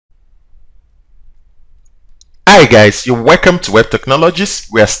Hi guys, you're welcome to Web Technologies.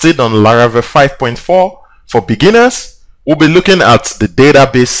 We are still on Laravel 5.4. For beginners, we'll be looking at the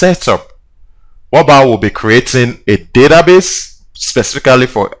database setup. Whereby we'll be creating a database specifically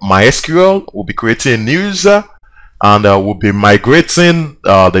for MySQL. We'll be creating a new user and we'll be migrating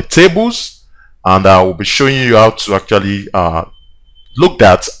the tables, and we'll be showing you how to actually look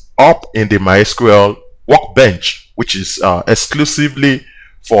that up in the MySQL workbench, which is exclusively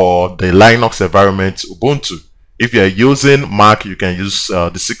for the Linux environment Ubuntu. If you're using Mac, you can use the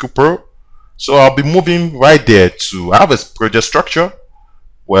SQL Pro. So I'll be moving right there to have a project structure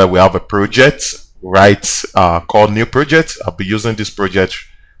where we have a project, right, called new project. I'll be using this project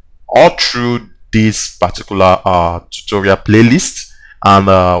all through this particular tutorial playlist.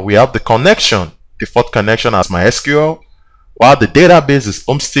 And we have the connection, default connection as MySQL, while the database is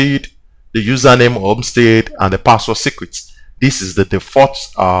Homestead, the username Homestead, and the password secrets. This is the default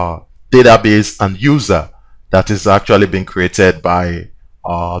database and user that is actually being created by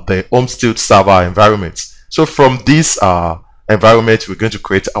the Homestead server environment. So from this environment, we're going to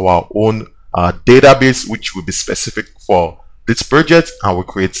create our own database, which will be specific for this project, and we'll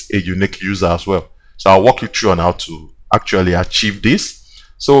create a unique user as well. So I'll walk you through on how to actually achieve this.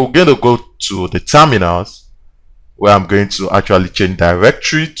 So we're going to go to the terminals, where I'm going to actually change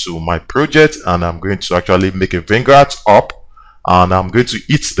directory to my project, and I'm going to actually make a Vagrant up, and I'm going to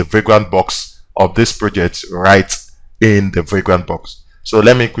hit the Vagrant box of this project right in the Vagrant box. So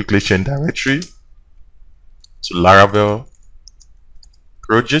let me quickly change directory to Laravel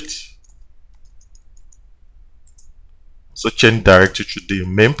project. So change directory to the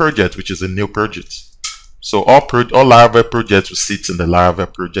main project, which is a new project. So all Laravel projects will sit in the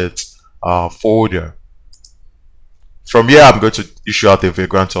Laravel project folder. From here, I'm going to issue out a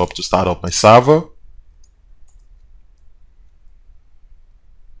Vagrant up to start up my server.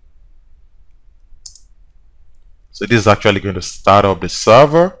 So this is actually going to start up the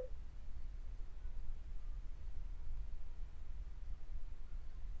server.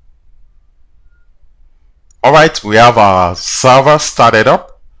 Alright, we have our server started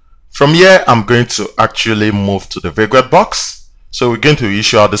up. From here, I'm going to actually move to the Vagrant box. So we're going to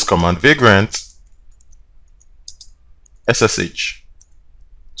issue out this command Vagrant SSH.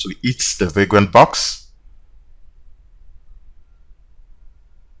 So it's the Vagrant box.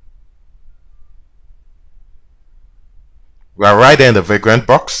 We are right there in the Vagrant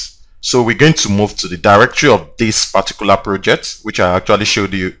box. So we're going to move to the directory of this particular project, which I actually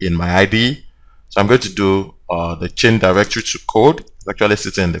showed you in my IDE. So I'm going to do the change directory to code. It's actually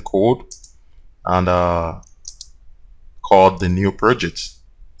sitting in the code, and called the new project.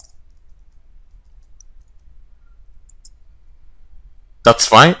 That's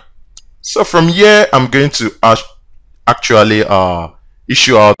fine. So from here, I'm going to actually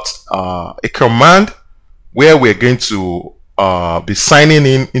issue out a command where we're going to be signing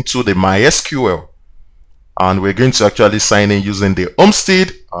into the MySQL, and we're going to actually sign in using the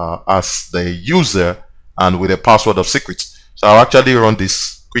Homestead as the user and with a password of secrets. So I'll actually run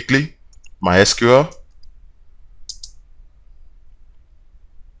this quickly. MySQL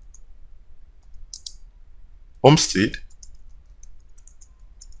Homestead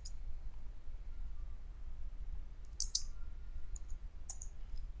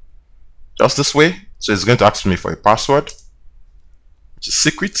just this way. So it's going to ask me for a password, which is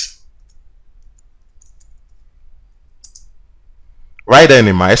secret. Right then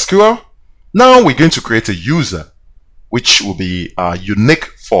in MySQL, now we're going to create a user, which will be unique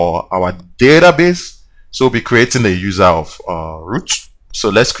for our database. So we'll be creating a user of root. So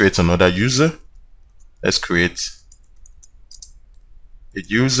let's create another user. Let's create a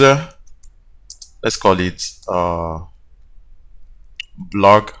user. Let's call it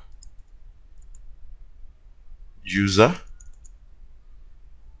blog user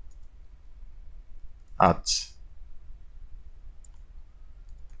at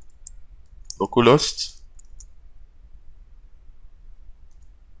localhost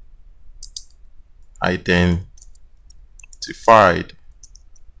identified.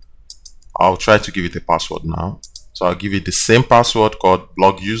 I'll try to give it a password now. So I'll give it the same password called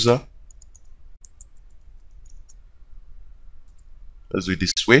blog user. Let's do it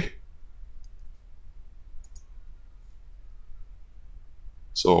this way.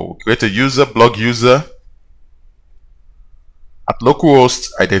 So we'll create a user, blog user at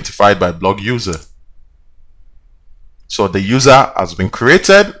localhost identified by blog user. So the user has been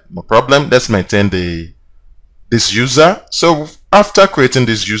created, no problem. Let's maintain this user. So after creating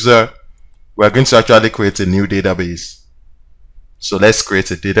this user, we're going to actually create a new database. So let's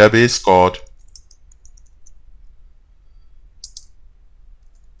create a database called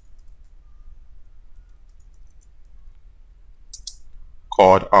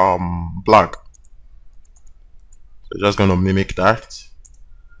called blog. So just going to mimic that.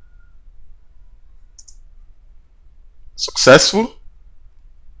 Successful.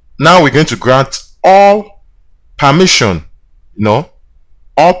 Now we're going to grant all permission,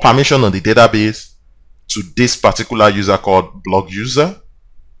 all permission on the database to this particular user called blog user.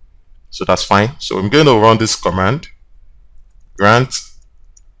 So that's fine. So I'm going to run this command, grant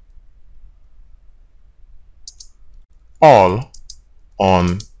all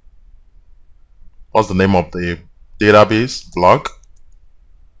on, what's the name of the database? Blog.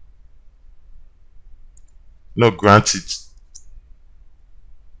 Grant it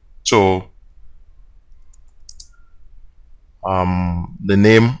to the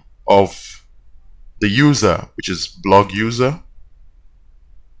name of the user, which is blog user.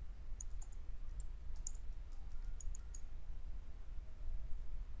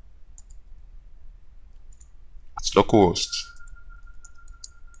 It's localhost.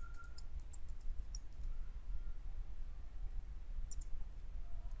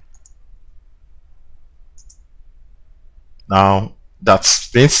 Now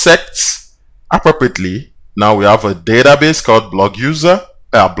that's been set appropriately. Now we have a database called blog user,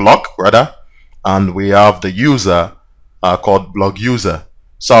 blog rather, and we have the user called blog user.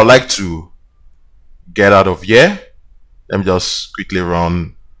 So I'd like to get out of here. Let me just quickly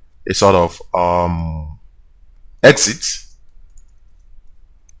run a sort of exit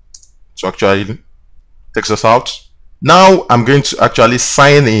to actually takes us out. Now I'm going to actually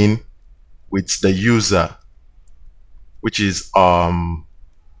sign in with the user, which is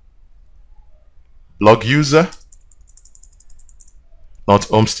blog user, not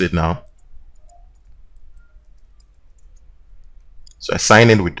homestead now. So I sign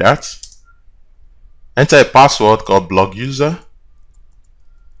in with that. Enter a password called blog user.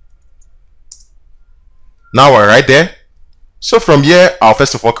 Now we're right there. So from here, I'll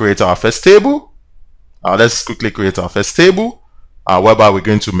first of all create our first table. Let's quickly create our first table, whereby we're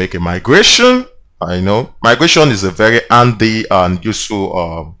going to make a migration. Migration is a very handy and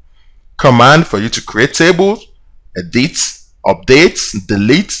useful command for you to create tables, edit, update,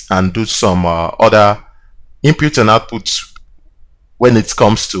 delete, and do some other input and outputs when it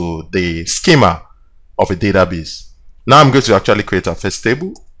comes to the schema of a database. Now I'm going to actually create a first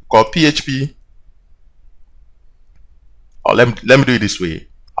table called PHP. Let me do it this way.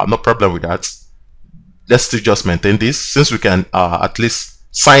 I have no problem with that. Let's still just maintain this, since we can at least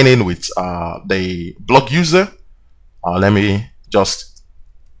sign in with the blog user. Let me just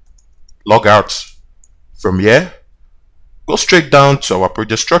log out from here, go straight down to our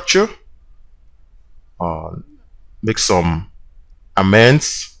project structure, make some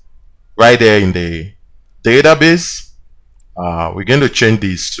amends right there in the database. We're going to change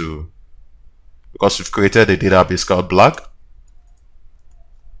these to, because we've created a database called blog,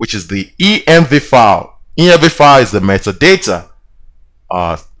 which is the env file. Env file is the metadata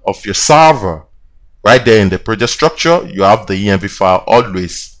of your server. Right there in the project structure, you have the env file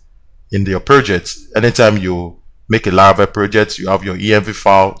always in your project. Anytime you make a Laravel project, you have your env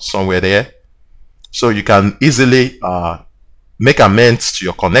file somewhere there. So you can easily make amends to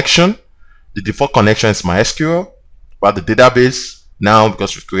your connection. The default connection is MySQL, but the database, now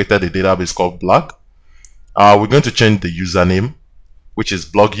because we've created a database called blog, we're going to change the username, which is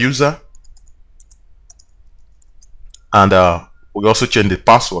blog user, and we also change the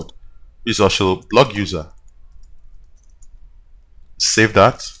password, which is also blog user. Save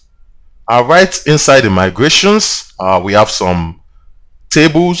that. Right inside the migrations, we have some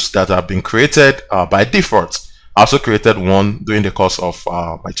tables that have been created by default. I also created one during the course of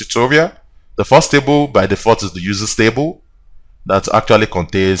my tutorial. The first table by default is the users table that actually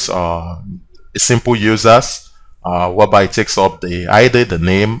contains a simple users, whereby it takes up the ID, the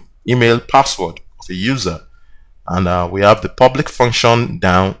name, email, password of a user. And we have the public function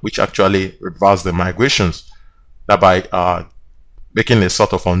down, which actually reverses the migrations, thereby making a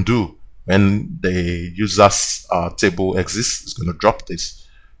sort of undo. When the users table exists, it's going to drop this.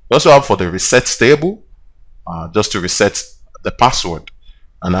 We also have for the reset table, just to reset the password.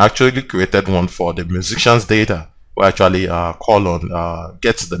 And I actually created one for the musicians data. We actually call on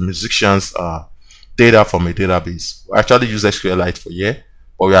get the musicians data from a database. We actually use SQLite for here,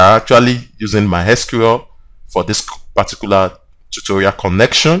 but we are actually using MySQL for this particular tutorial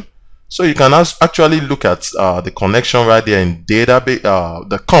connection. So you can actually look at the connection right there in database,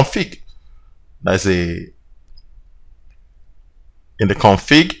 the config. That's in the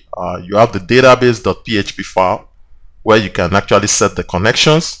config, you have the database.php file where you can actually set the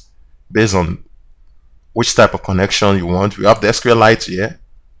connections based on which type of connection you want. We have the SQLite here,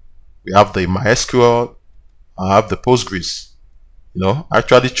 we have the MySQL, I have the Postgres.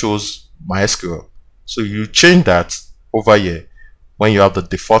 actually chose MySQL. So you change that over here when you have the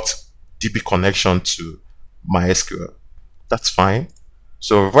default DB connection to MySQL. That's fine.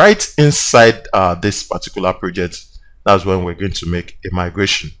 So right inside this particular project, that's when we're going to make a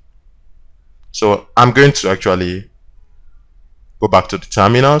migration. So I'm going to actually go back to the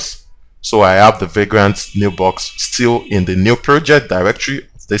terminals. So I have the Vagrant new box still in the new project directory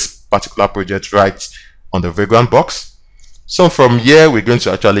of this particular project right on the Vagrant box. So from here, we're going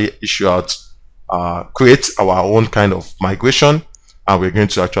to actually issue out, create our own kind of migration, and we're going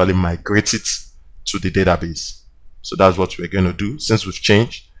to actually migrate it to the database. So that's what we're going to do since we've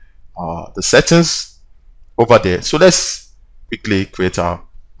changed the settings over there. So let's quickly create our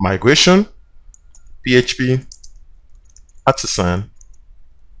migration. PHP artisan.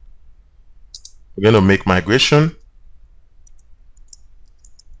 We're going to make migration.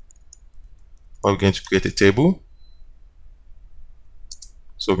 We're going to create a table.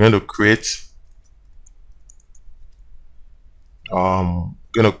 So we're going to create, going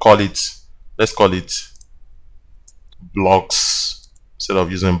to call it, let's call it blocks. Instead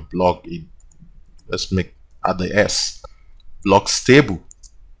of using block, let's add the S, blocks table.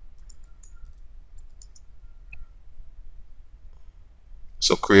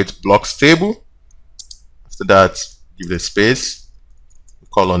 So create blocks table. After that, give it a space. We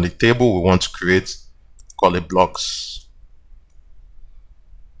call on the table we want to create, call it blocks.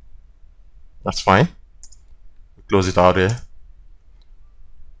 That's fine. We close it out there.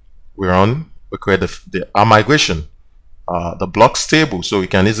 We create our migration, the blocks table. So we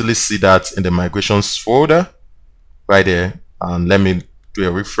can easily see that in the migrations folder right there. And let me do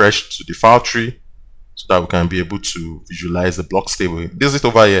a refresh to the file tree so that we can be able to visualize the blocks table. This is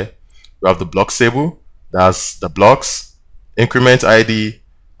over here. We have the blocks table. That's the blocks, increment ID,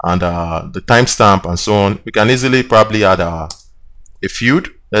 and the timestamp and so on. We can easily probably add a field.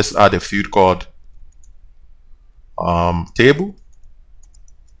 Let's add a field called table.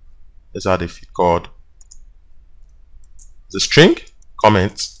 Let's add a field called the string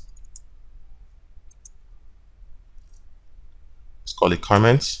comments. Let's call it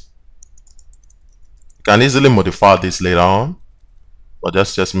comments. You can easily modify this later on, but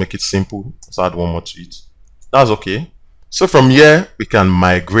let's just make it simple. Let's add one more to it. That's okay. So from here we can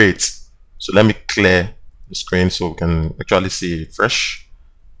migrate. So let me clear the screen so we can actually see it fresh.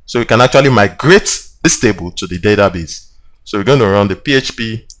 So we can actually migrate this table to the database. So we're going to run the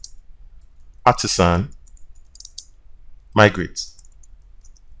PHP artisan migrate.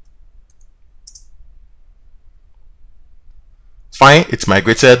 Fine, it's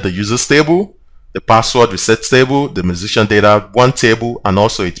migrated the users table, the password reset table, the musician data one table, and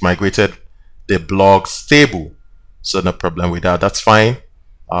also it's migrated the blogs table. So no problem with that. That's fine.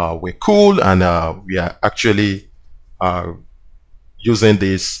 We're cool, and we are actually using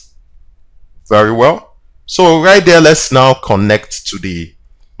this very well. So right there, let's now connect to the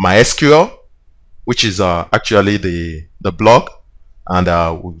MySQL, which is actually the blog, and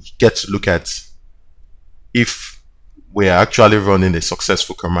we'll get to look at if we are actually running a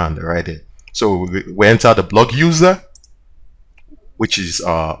successful command right there. So we enter the blog user, which is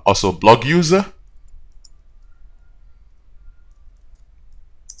also blog user.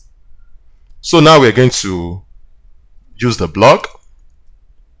 So now we're going to use the blog,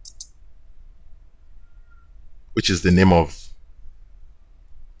 which is the name of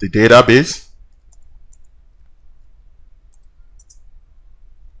the database.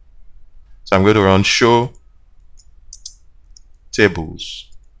 So I'm going to run show tables.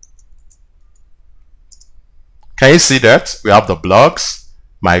 Can you see that? We have the blogs,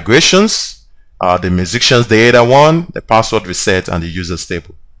 migrations, the musicians data one, the password reset, and the users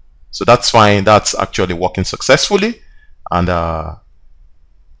table. So that's fine. That's actually working successfully. And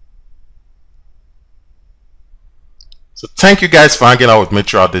so thank you guys for hanging out with me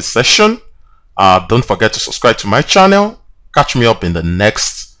throughout this session. Don't forget to subscribe to my channel. Catch me up in the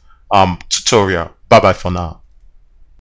next tutorial. Bye bye for now.